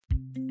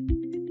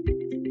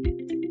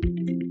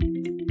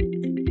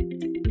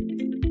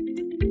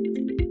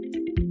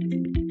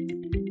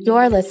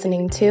You're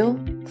listening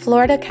to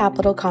Florida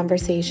Capital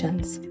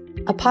Conversations,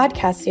 a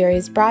podcast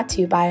series brought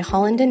to you by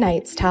Holland &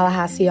 Knight's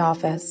Tallahassee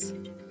office.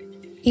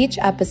 Each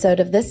episode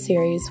of this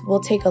series will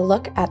take a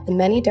look at the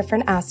many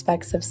different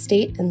aspects of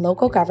state and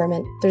local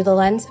government through the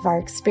lens of our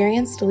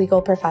experienced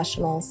legal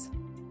professionals.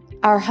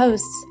 Our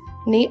hosts,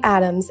 Nate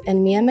Adams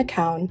and Mia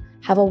McCown,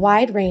 have a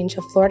wide range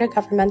of Florida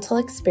governmental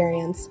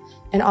experience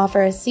and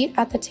offer a seat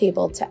at the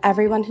table to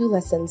everyone who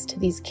listens to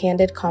these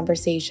candid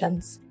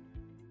conversations.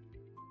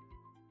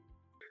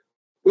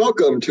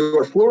 Welcome to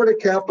our Florida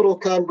Capital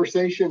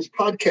Conversations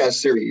podcast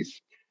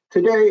series.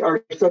 Today,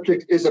 our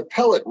subject is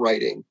appellate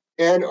writing,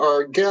 and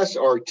our guests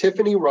are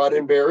Tiffany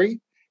Roddenberry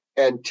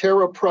and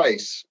Tara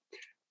Price.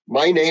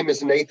 My name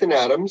is Nathan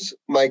Adams.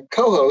 My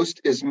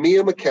co-host is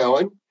Mia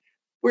McCown.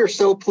 We're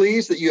so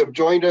pleased that you have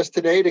joined us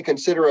today to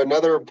consider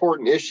another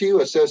important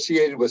issue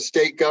associated with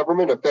state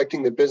government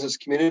affecting the business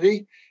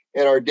community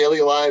and our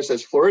daily lives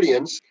as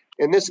Floridians,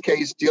 in this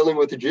case, dealing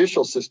with the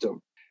judicial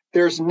system.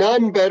 There's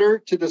none better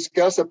to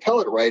discuss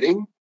appellate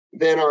writing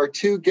than our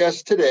two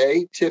guests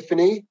today,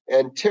 Tiffany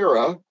and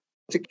Tara.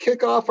 To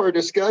kick off our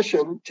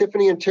discussion,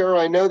 Tiffany and Tara,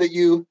 I know that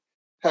you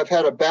have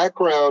had a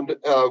background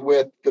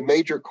with the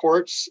major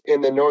courts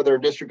in the Northern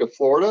District of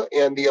Florida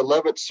and the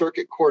 11th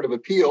Circuit Court of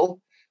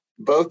Appeal.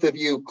 Both of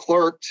you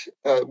clerked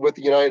with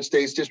the United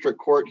States District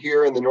Court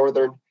here in the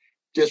Northern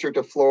District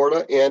of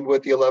Florida and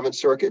with the 11th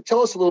Circuit.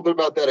 Tell us a little bit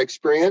about that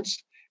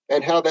experience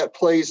and how that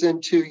plays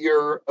into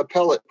your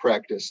appellate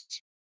practice.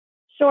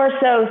 Sure.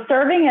 So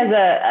serving as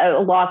a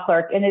law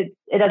clerk, and it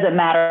doesn't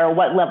matter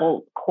what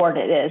level court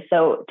it is.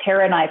 So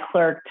Tara and I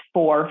clerked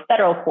for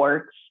federal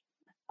courts,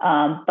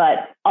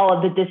 but all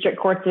of the district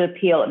courts of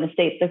appeal and the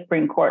state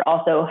Supreme Court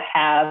also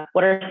have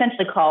what are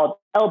essentially called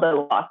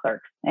elbow law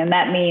clerks. And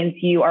that means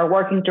you are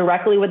working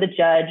directly with a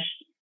judge,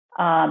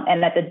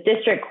 and at the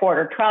district court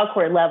or trial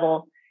court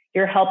level,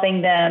 you're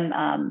helping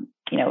them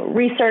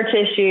research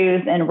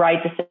issues and write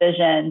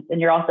decisions.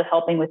 And you're also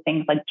helping with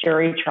things like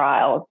jury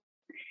trials.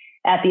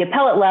 At the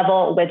appellate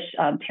level, which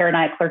Tara and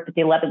I clerked at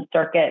the 11th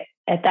Circuit,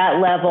 at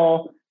that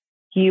level,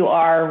 you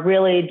are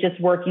really just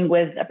working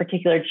with a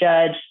particular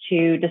judge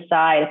to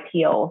decide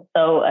appeal.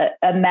 So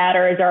a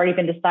matter has already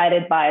been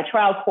decided by a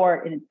trial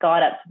court and it's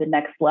gone up to the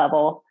next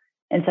level.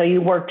 And so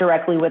you work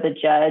directly with a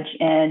judge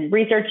and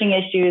researching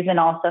issues and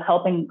also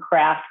helping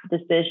craft the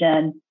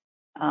decision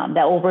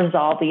that will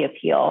resolve the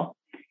appeal.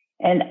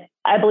 And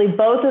I believe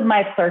both of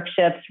my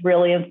clerkships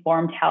really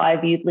informed how I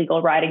viewed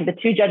legal writing. The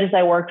two judges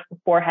I worked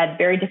for had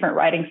very different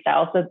writing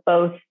styles, but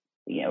both,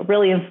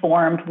 really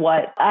informed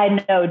what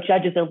I know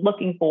judges are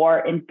looking for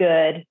in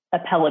good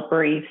appellate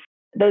briefs.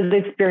 Those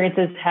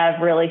experiences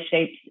have really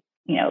shaped,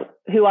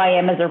 who I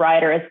am as a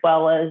writer, as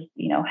well as,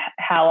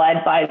 how I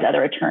advise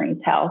other attorneys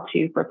how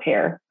to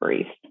prepare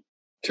briefs.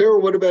 Tara,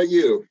 what about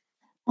you?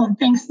 Well,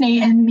 thanks,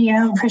 Nate and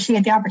Mia.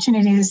 Appreciate the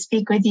opportunity to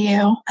speak with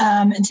you.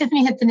 And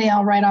Tiffany hit the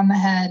nail right on the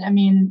head. I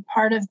mean,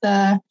 part of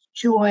the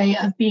joy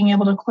of being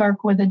able to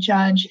clerk with a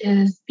judge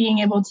is being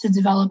able to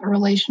develop a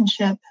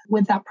relationship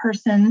with that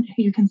person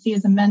who you can see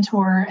as a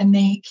mentor, and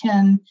they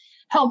can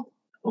help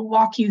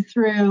walk you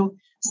through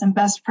some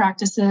best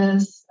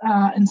practices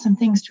and some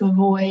things to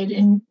avoid.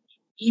 And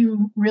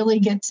you really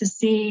get to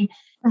see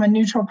from a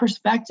neutral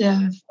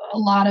perspective, a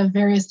lot of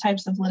various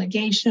types of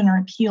litigation or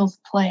appeals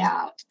play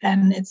out.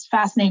 And it's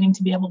fascinating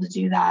to be able to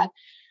do that,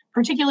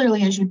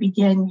 particularly as you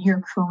begin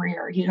your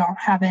career. You don't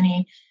have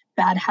any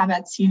bad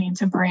habits you need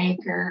to break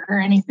or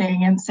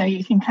anything. And so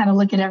you can kind of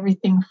look at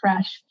everything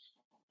fresh.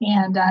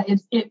 And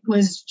it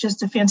was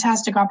just a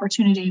fantastic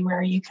opportunity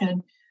where you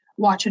could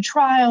watch a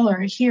trial or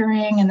a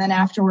hearing and then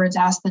afterwards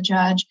ask the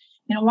judge,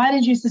 why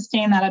did you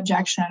sustain that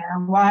objection?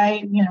 Or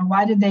why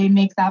did they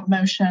make that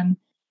motion?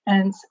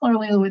 And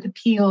similarly with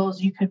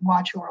appeals, you could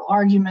watch oral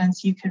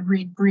arguments, you could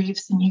read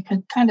briefs, and you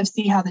could kind of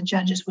see how the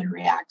judges would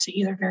react to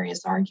either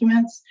various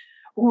arguments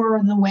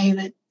or the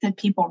way that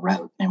people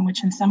wrote, and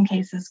which in some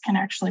cases can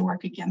actually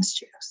work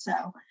against you. So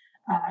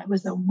it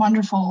was a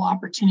wonderful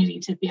opportunity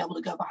to be able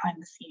to go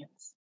behind the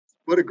scenes.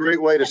 What a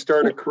great way to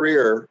start a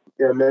career.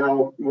 And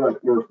now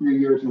we're a few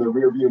years in the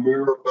rearview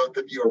mirror. Both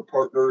of you are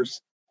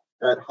partners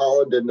at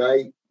Holland &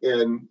 Knight,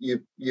 and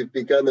you've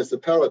begun this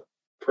appellate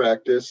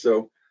practice.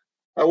 So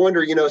I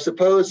wonder,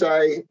 suppose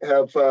I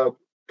have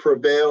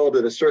prevailed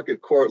at a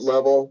circuit court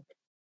level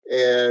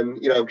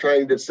and, I'm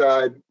trying to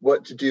decide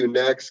what to do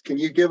next. Can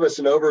you give us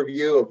an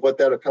overview of what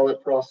that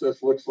appellate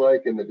process looks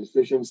like and the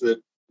decisions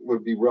that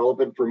would be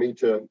relevant for me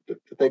to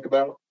think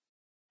about?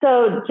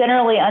 So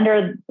generally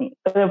under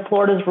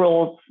Florida's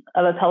rules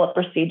of appellate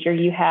procedure,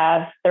 you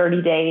have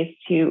 30 days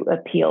to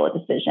appeal a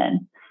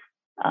decision.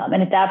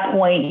 And at that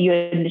point, you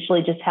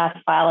initially just have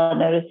to file a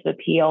notice of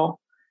appeal.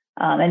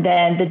 And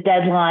then the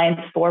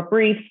deadlines for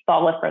briefs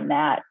follow from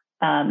that.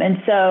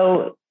 And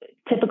so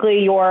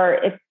typically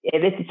if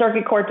it's a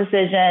circuit court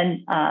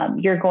decision,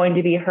 you're going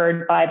to be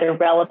heard by the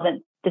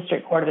relevant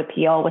district court of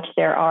appeal, which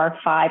there are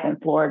 5 in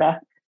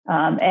Florida.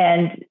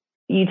 And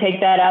you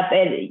take that up.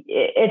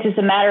 It's just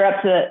a matter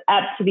up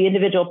to the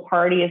individual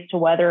party as to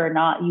whether or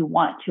not you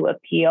want to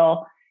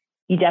appeal.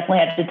 you definitely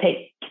have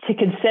to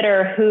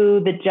consider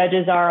who the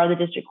judges are on the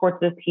district courts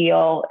of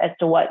appeal as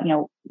to what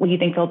you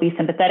think they'll be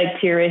sympathetic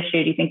to your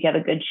issue. Do you think you have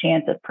a good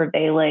chance of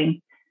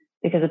prevailing?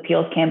 Because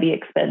appeals can be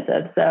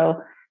expensive.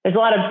 So there's a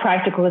lot of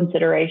practical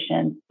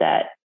considerations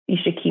that you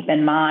should keep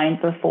in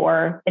mind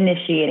before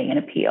initiating an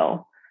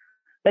appeal.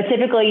 But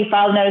typically you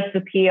file a notice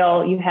of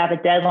appeal, you have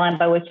a deadline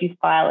by which you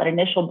file an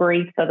initial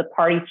brief. So the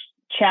party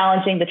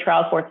challenging the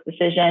trial court's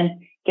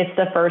decision gets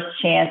the first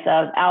chance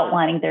of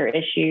outlining their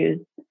issues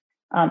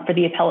for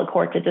the appellate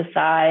court to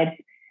decide.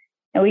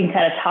 And we can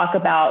kind of talk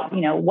about,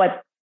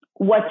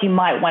 what you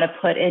might want to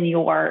put in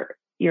your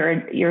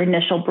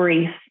initial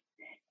brief.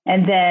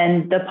 And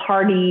then the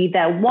party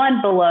that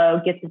won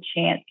below gets a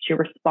chance to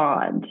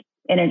respond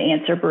in an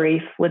answer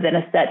brief within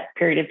a set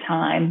period of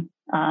time.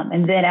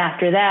 And then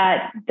after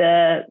that,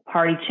 the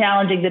party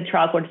challenging the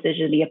trial court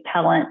decision, the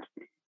appellant,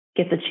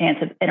 gets a chance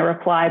in a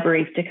reply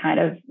brief to kind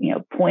of,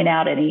 point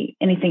out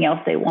anything else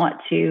they want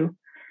to.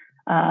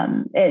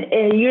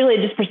 It usually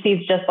just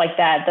proceeds just like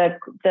that.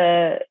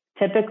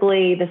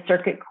 Typically the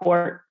circuit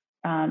court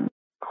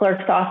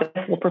clerk's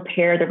office will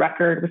prepare the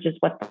record, which is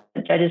what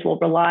the judges will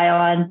rely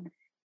on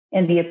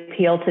in the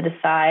appeal to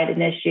decide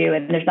an issue.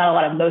 And there's not a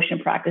lot of motion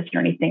practice or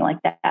anything like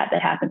that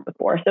happens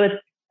before. So it's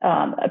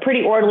a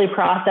pretty orderly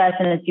process,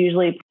 and it's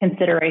usually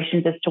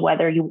considerations as to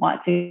whether you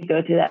want to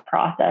go through that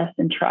process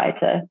and try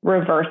to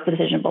reverse the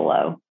decision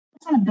below.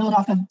 I want to build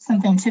off of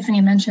something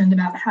Tiffany mentioned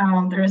about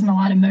how there isn't a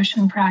lot of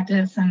motion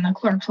practice and the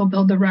clerks will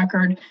build the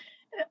record.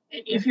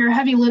 If you're a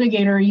heavy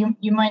litigator,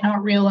 you might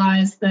not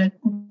realize that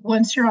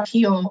once you're on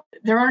appeal,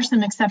 there are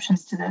some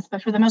exceptions to this,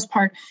 but for the most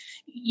part,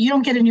 you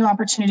don't get a new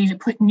opportunity to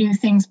put new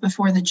things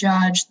before the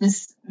judge.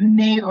 This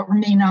may or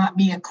may not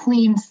be a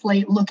clean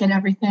slate look at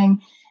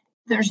everything.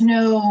 There's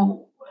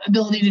no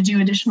ability to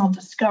do additional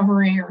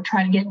discovery or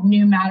try to get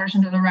new matters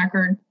into the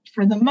record.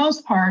 For the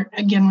most part,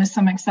 again, with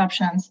some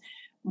exceptions,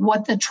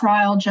 what the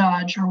trial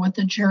judge or what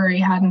the jury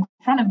had in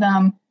front of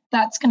them,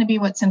 that's going to be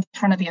what's in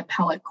front of the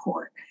appellate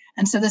court.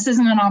 And so this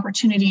isn't an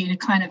opportunity to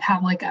kind of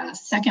have like a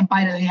second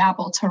bite of the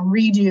apple to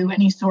redo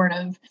any sort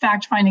of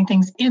fact-finding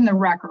things in the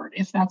record.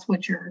 If that's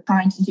what you're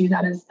trying to do,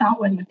 that is not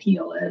what an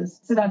appeal is.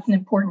 So that's an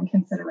important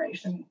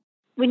consideration.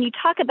 When you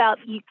talk about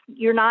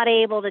you're not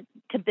able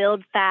to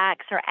build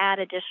facts or add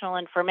additional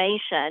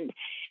information,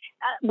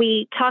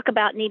 we talk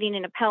about needing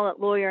an appellate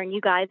lawyer, and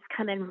you guys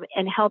come in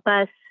and help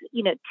us,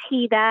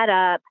 tee that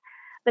up.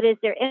 But is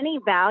there any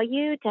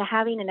value to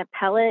having an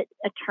appellate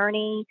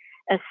attorney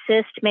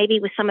assist maybe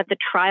with some of the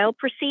trial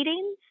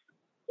proceedings?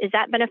 Is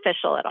that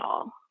beneficial at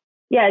all?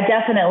 Yeah,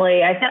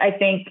 definitely. I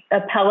think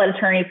appellate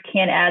attorneys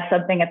can add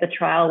something at the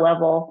trial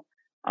level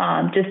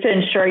just to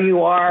ensure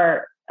you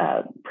are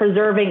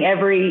preserving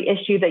every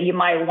issue that you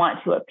might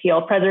want to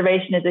appeal.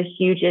 Preservation is a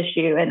huge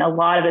issue, and a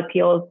lot of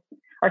appeals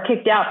are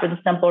kicked out for the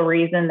simple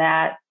reason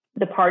that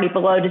the party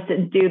below just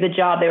didn't do the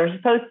job they were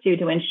supposed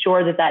to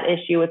ensure that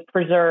issue was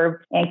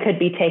preserved and could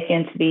be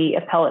taken to the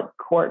appellate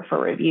court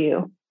for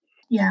review.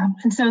 Yeah,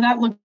 and so that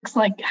looks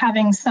like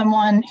having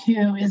someone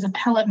who is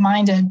appellate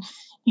minded,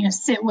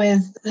 sit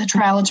with the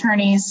trial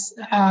attorneys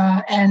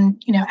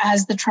and,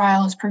 as the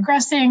trial is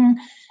progressing,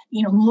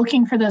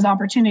 looking for those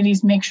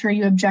opportunities, make sure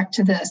you object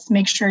to this,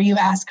 make sure you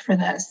ask for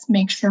this,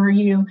 make sure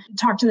you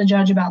talk to the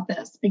judge about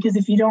this. Because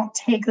if you don't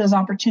take those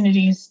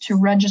opportunities to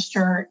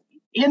register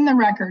in the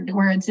record,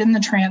 where it's in the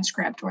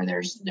transcript, where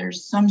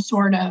there's some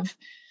sort of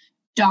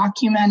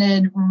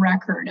documented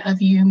record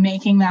of you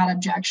making that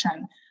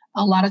objection,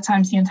 a lot of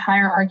times the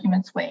entire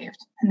argument's waived,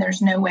 and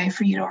there's no way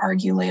for you to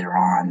argue later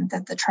on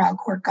that the trial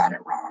court got it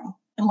wrong.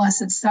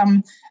 Unless it's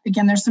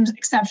there's some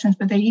exceptions,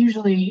 but they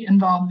usually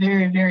involve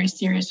very, very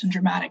serious and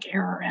dramatic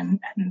error. And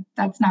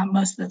that's not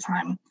most of the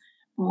time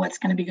what's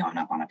going to be going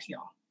up on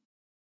appeal.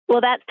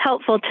 Well, that's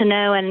helpful to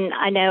know. And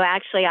I know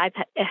actually I've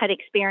had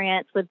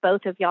experience with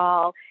both of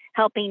y'all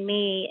helping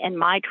me in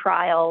my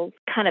trials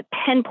kind of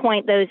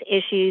pinpoint those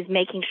issues,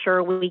 making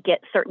sure we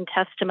get certain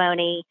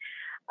testimony,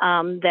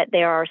 that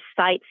there are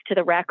cites to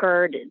the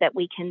record that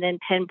we can then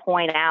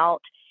pinpoint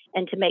out,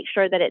 and to make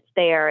sure that it's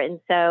there. And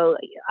so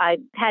I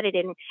had it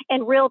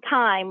in real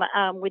time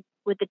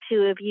with the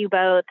two of you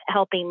both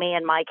helping me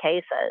in my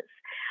cases.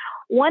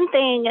 One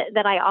thing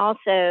that I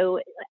also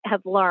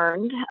have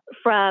learned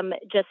from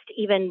just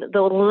even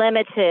the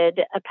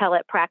limited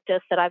appellate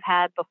practice that I've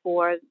had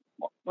before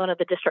one of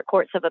the district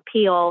courts of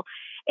appeal,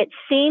 it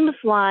seems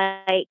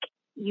like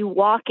you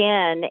walk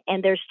in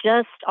and there's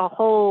just a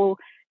whole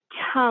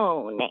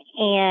tone,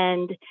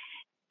 and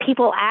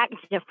people act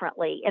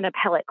differently in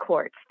appellate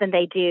courts than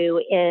they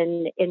do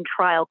in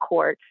trial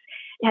courts.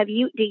 Do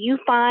you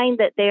find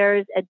that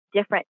there's a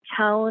different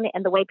tone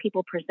in the way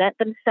people present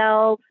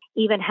themselves,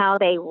 even how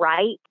they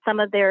write some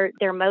of their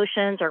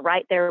motions or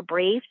write their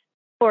briefs?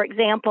 For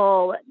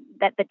example,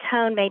 that the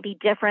tone may be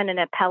different in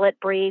an appellate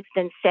brief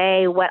than,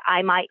 say, what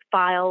I might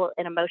file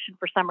in a motion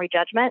for summary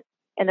judgment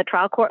in the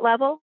trial court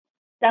level?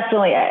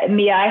 Definitely.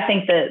 Mia, I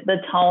think the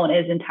tone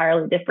is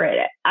entirely different.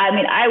 I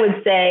mean, I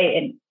would say,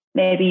 and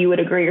maybe you would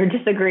agree or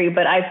disagree,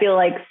 but I feel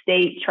like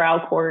state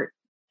trial court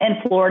in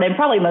Florida and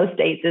probably most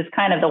states is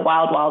kind of the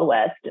wild, wild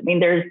west. I mean,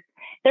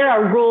 there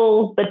are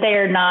rules, but they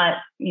are not,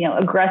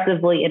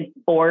 aggressively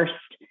enforced,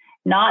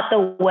 not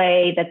the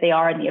way that they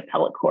are in the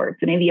appellate courts.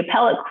 I mean,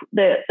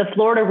 the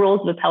Florida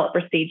rules of appellate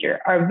procedure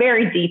are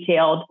very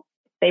detailed.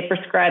 They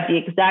prescribe the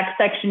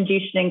exact sections you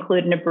should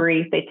include in a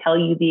brief. They tell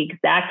you the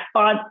exact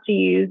fonts to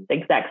use, the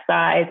exact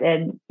size.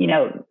 And,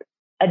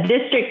 a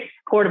district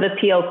court of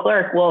appeal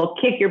clerk will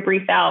kick your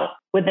brief out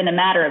within a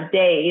matter of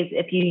days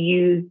if you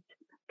use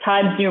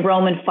Times New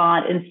Roman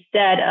font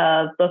instead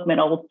of Bookman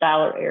Old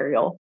Style or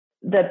Arial.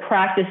 The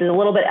practice is a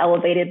little bit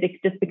elevated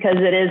just because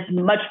it is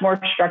much more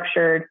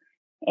structured,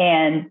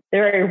 and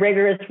there are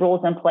rigorous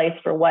rules in place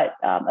for what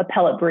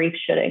appellate briefs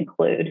should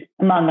include,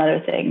 among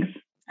other things.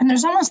 And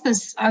there's almost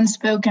this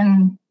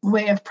unspoken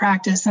way of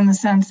practice in the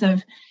sense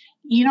of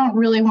you don't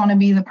really want to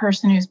be the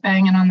person who's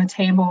banging on the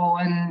table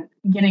and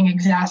getting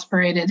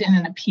exasperated in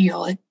an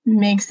appeal. It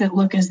makes it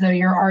look as though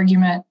your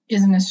argument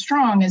isn't as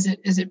strong as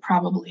it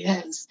probably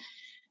is.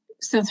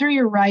 So through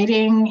your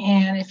writing,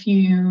 and if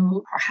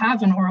you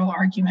have an oral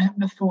argument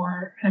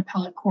before an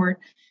appellate court,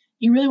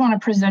 you really want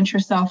to present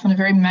yourself in a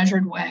very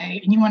measured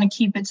way, and you want to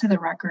keep it to the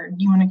record.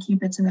 You want to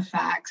keep it to the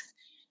facts.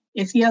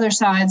 If the other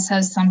side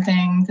says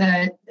something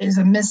that is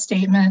a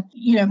misstatement,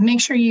 make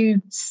sure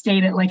you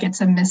state it like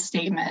it's a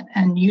misstatement,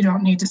 and you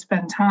don't need to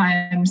spend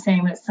time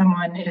saying that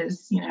someone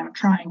is,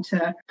 trying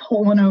to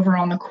pull one over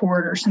on the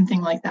court or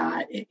something like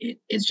that.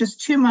 It's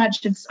just too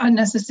much. It's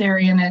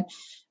unnecessary, and it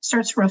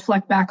starts to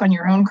reflect back on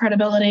your own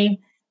credibility.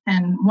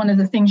 And one of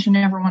the things you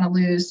never want to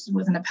lose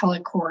with an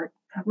appellate court,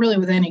 really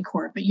with any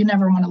court, but you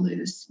never want to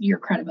lose your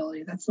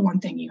credibility. That's the one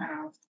thing you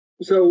have.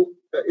 So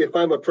if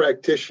I'm a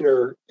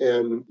practitioner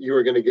and you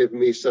were going to give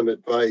me some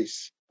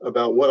advice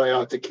about what I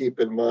ought to keep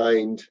in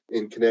mind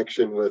in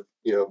connection with,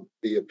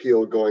 the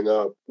appeal going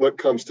up, what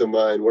comes to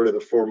mind? What are the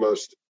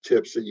foremost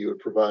tips that you would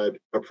provide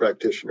a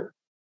practitioner?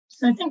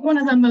 So I think one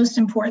of the most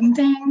important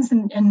things,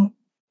 and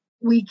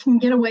we can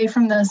get away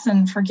from this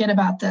and forget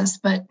about this,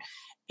 but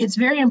it's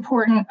very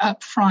important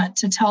up front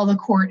to tell the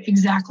court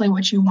exactly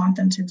what you want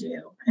them to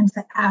do and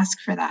to ask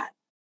for that.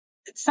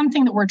 It's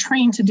something that we're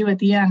trained to do at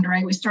the end,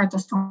 right? We start the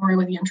story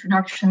with the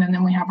introduction, and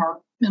then we have our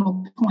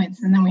middle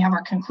points, and then we have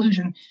our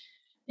conclusion.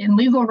 In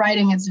legal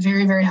writing, it's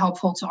very, very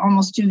helpful to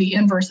almost do the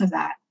inverse of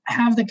that.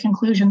 Have the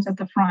conclusions at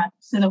the front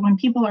so that when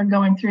people are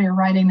going through your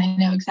writing, they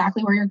know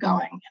exactly where you're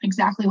going and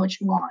exactly what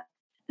you want.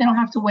 They don't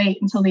have to wait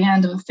until the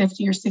end of a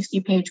 50 or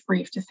 60 page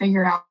brief to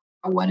figure out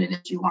what it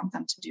is you want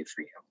them to do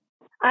for you.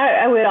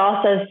 I would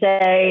also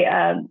say,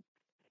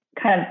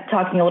 kind of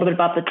talking a little bit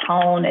about the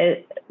tone,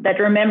 that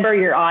remember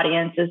your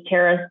audience. As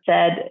Tara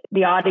said,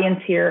 the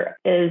audience here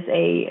is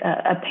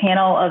a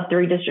panel of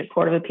 3 district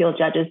court of appeal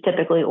judges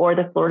typically, or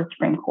the Florida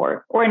Supreme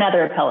Court, or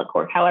another appellate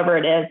court, however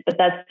it is, but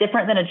that's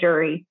different than a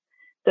jury.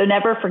 So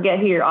never forget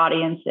who your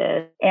audience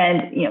is.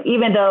 And,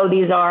 even though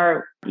these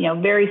are,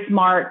 very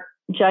smart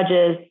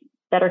judges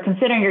that are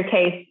considering your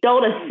case,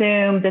 don't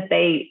assume that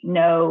they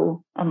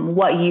know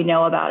what you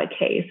know about a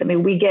case. I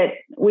mean, we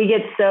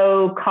get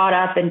so caught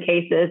up in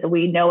cases that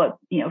we know it,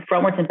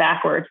 frontwards and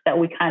backwards, that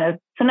we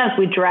sometimes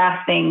we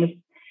draft things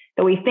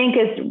that we think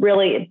is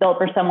really built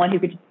for someone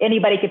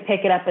anybody could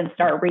pick it up and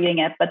start reading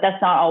it, but that's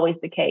not always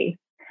the case.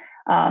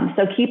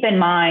 So keep in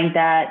mind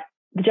that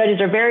the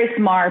judges are very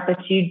smart,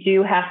 but you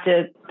do have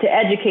to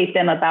educate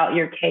them about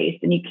your case,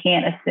 and you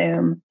can't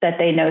assume that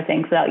they know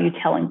things without you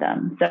telling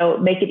them. So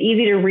make it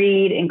easy to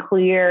read and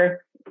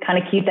clear,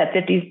 kind of keep that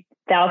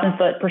 50,000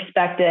 foot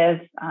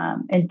perspective,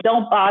 and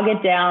don't bog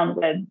it down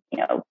with,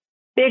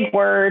 big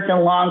words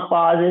and long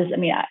clauses. I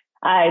mean,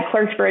 I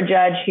clerked for a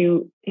judge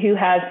who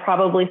has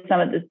probably some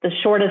of the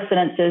shortest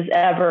sentences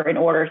ever in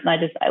orders.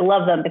 And I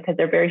love them because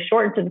they're very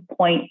short and to the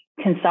point,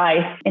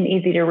 concise, and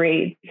easy to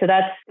read. So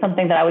that's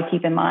something that I would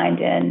keep in mind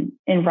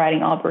in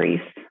writing all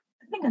briefs.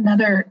 I think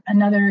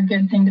another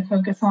good thing to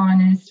focus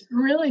on is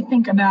really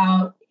think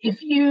about,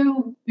 if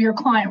your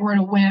client were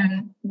to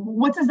win,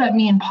 what does that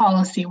mean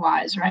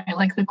policy-wise, right?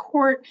 Like, the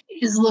court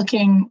is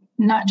looking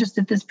not just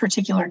at this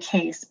particular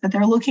case, but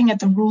they're looking at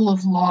the rule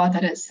of law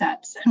that it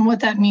sets and what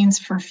that means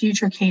for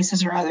future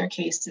cases or other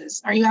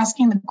cases. Are you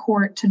asking the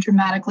court to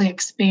dramatically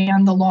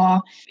expand the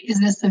law? Is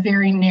this a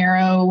very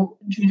narrow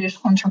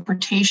judicial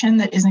interpretation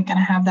that isn't going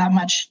to have that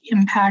much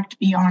impact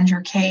beyond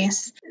your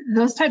case?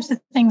 Those types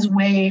of things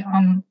weigh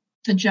on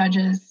the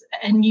judges,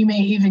 and you may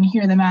even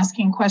hear them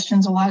asking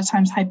questions. A lot of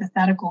times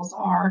hypotheticals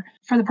are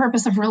for the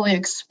purpose of really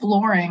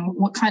exploring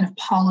what kind of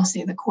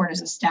policy the court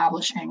is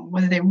establishing,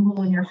 whether they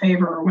rule in your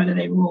favor or whether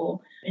they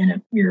rule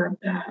in your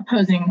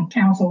opposing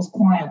counsel's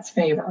client's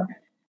favor.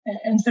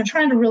 And so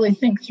trying to really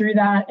think through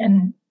that,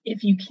 and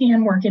if you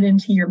can work it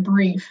into your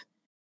brief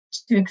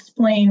to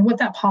explain what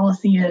that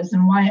policy is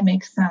and why it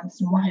makes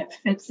sense and why it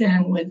fits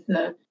in with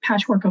the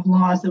patchwork of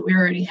laws that we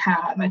already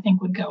have, I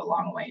think would go a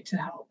long way to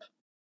help.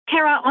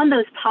 Tara, on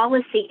those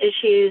policy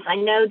issues, I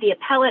know the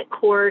appellate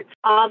courts,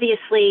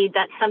 obviously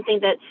that's something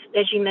that's,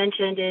 as you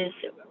mentioned, is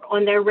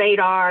on their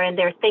radar and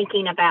they're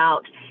thinking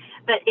about.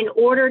 But in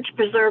order to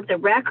preserve the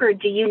record,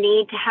 do you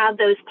need to have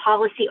those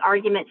policy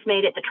arguments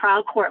made at the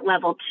trial court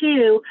level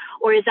too?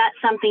 Or is that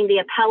something the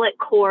appellate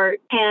court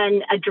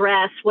can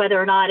address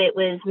whether or not it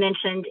was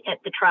mentioned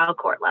at the trial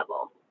court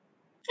level?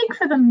 I think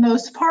for the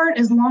most part,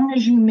 as long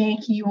as you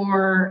make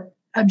your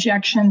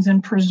objections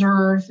and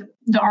preserve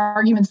the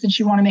arguments that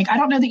you want to make, I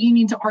don't know that you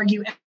need to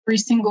argue every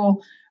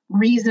single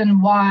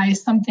reason why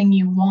something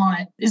you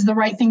want is the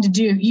right thing to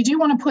do. You do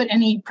want to put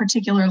any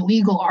particular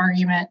legal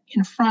argument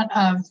in front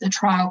of the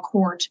trial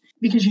court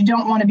because you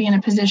don't want to be in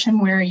a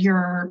position where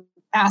you're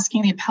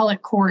asking the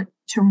appellate court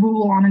to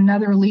rule on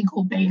another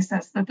legal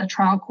basis that the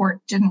trial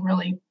court didn't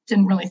really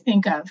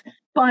think of.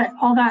 But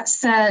all that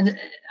said,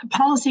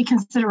 policy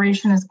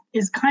consideration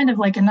is kind of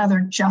like another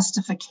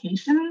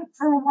justification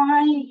for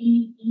why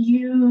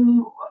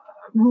you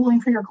ruling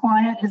for your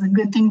client is a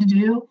good thing to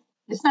do.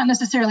 It's not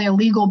necessarily a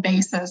legal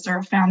basis or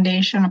a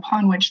foundation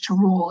upon which to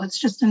rule. It's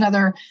just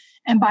another,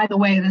 and by the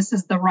way, this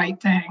is the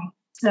right thing.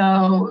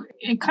 So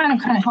it kind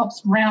of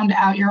helps round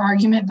out your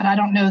argument, but I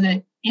don't know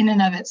that in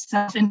and of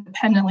itself,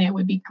 independently, it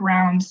would be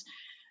grounds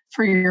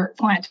for your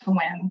client to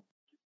win.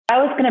 I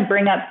was going to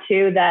bring up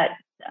too that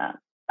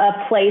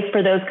a place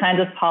for those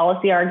kinds of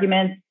policy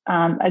arguments,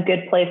 a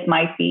good place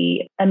might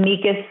be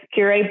amicus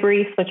curiae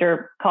briefs, which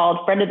are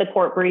called friend of the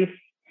court briefs.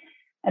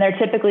 And they're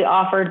typically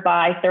offered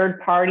by third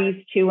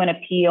parties to an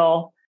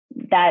appeal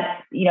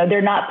that,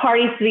 they're not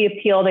parties to the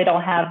appeal. They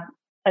don't have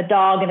a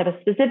dog in a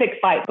specific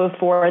fight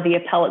before the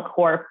appellate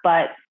court,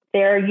 but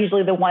they're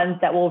usually the ones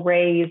that will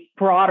raise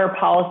broader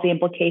policy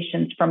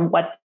implications from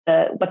what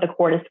the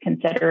court is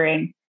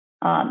considering.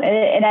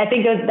 And I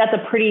think that's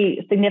a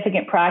pretty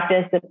significant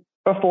practice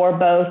before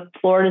both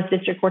Florida's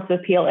District Courts of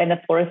Appeal and the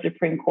Florida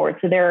Supreme Court.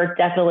 So there are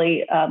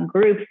definitely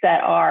groups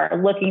that are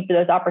looking for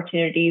those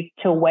opportunities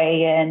to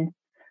weigh in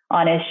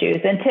on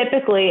issues. And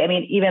typically,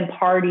 even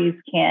parties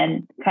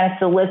can kind of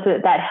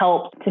solicit that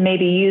help to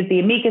maybe use the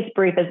amicus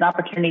brief as an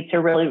opportunity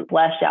to really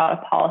flesh out a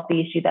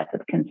policy issue that's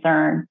of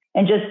concern.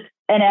 And just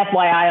an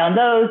FYI on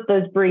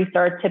those briefs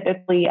are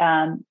typically,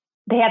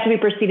 they have to be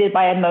preceded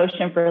by a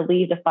motion for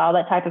leave to file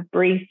that type of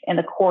brief, and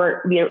the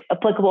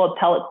applicable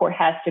appellate court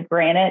has to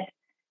grant it.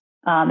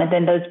 And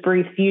then those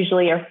briefs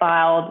usually are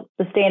filed.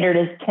 The standard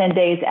is 10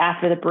 days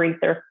after the brief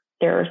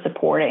they're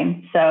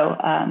supporting. So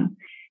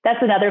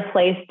that's another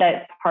place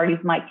that parties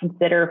might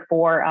consider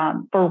for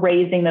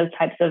raising those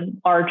types of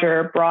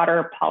larger,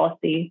 broader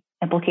policy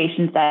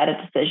implications that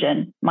a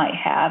decision might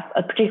have,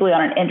 particularly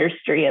on an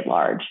industry at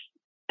large.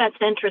 That's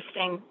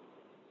interesting.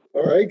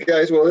 All right,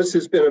 guys. Well, this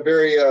has been a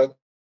very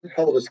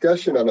helpful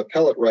discussion on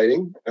appellate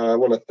writing. I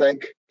want to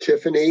thank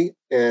Tiffany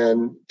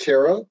and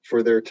Tara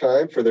for their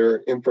time, for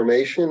their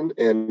information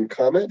and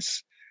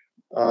comments.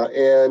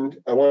 And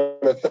I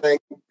want to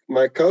thank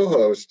my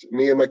co-host,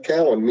 Mia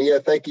McCowan.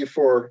 Mia, thank you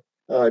for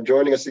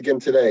joining us again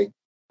today.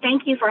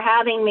 Thank you for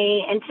having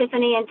me. And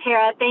Tiffany and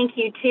Tara, thank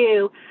you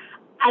too.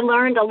 I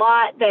learned a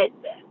lot, that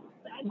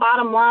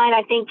bottom line,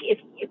 I think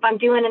if I'm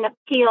doing an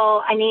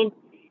appeal, I need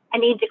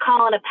to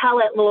call an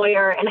appellate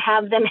lawyer and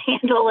have them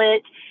handle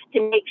it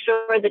to make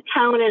sure the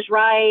tone is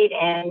right.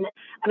 And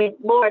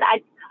Lord,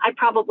 I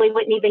probably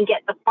wouldn't even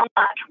get the font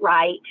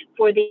right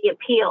for the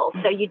appeal.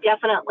 So you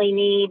definitely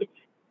need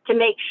to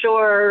make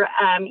sure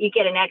you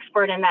get an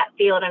expert in that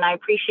field. And I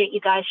appreciate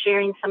you guys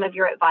sharing some of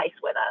your advice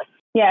with us.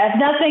 Yeah, if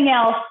nothing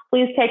else,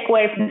 please take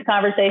away from this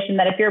conversation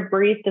that if your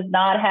brief does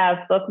not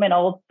have Bookman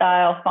old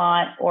style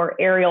font or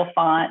Arial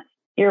font,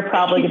 you're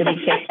probably going to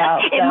be kicked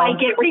out. It might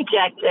get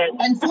rejected.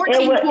 And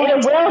 14 points.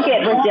 It will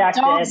get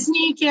rejected. Don't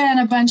sneak in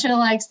a bunch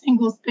of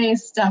single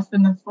space stuff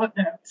in the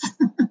footnotes.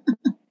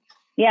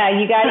 Yeah,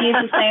 you got to use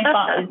the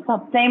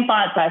same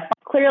font size.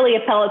 Clearly,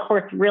 appellate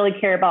courts really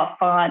care about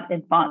font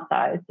and font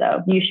size,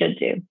 so you should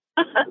too.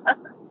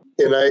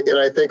 And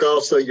I think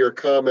also your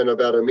comment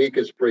about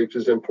amicus briefs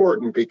is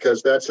important,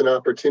 because that's an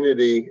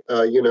opportunity,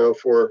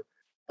 for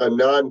a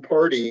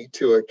non-party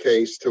to a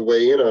case to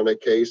weigh in on a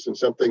case and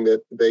something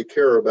that they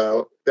care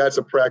about. That's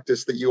a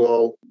practice that you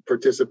all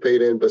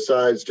participate in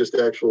besides just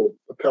actual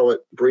appellate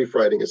brief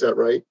writing. Is that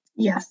right?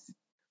 Yes.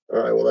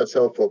 All right. Well, that's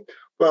helpful.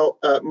 Well,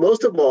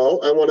 most of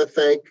all, I want to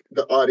thank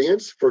the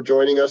audience for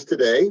joining us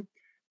today.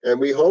 And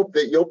we hope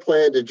that you'll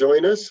plan to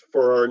join us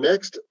for our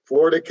next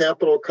Florida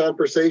Capital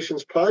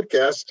Conversations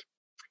podcast.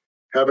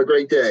 Have a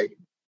great day.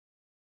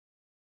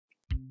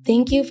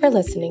 Thank you for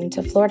listening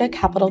to Florida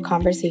Capital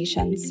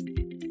Conversations.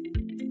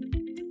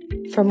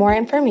 For more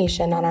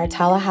information on our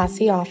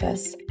Tallahassee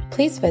office,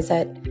 please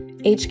visit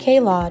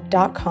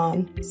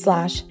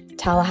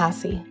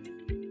hklaw.com/Tallahassee.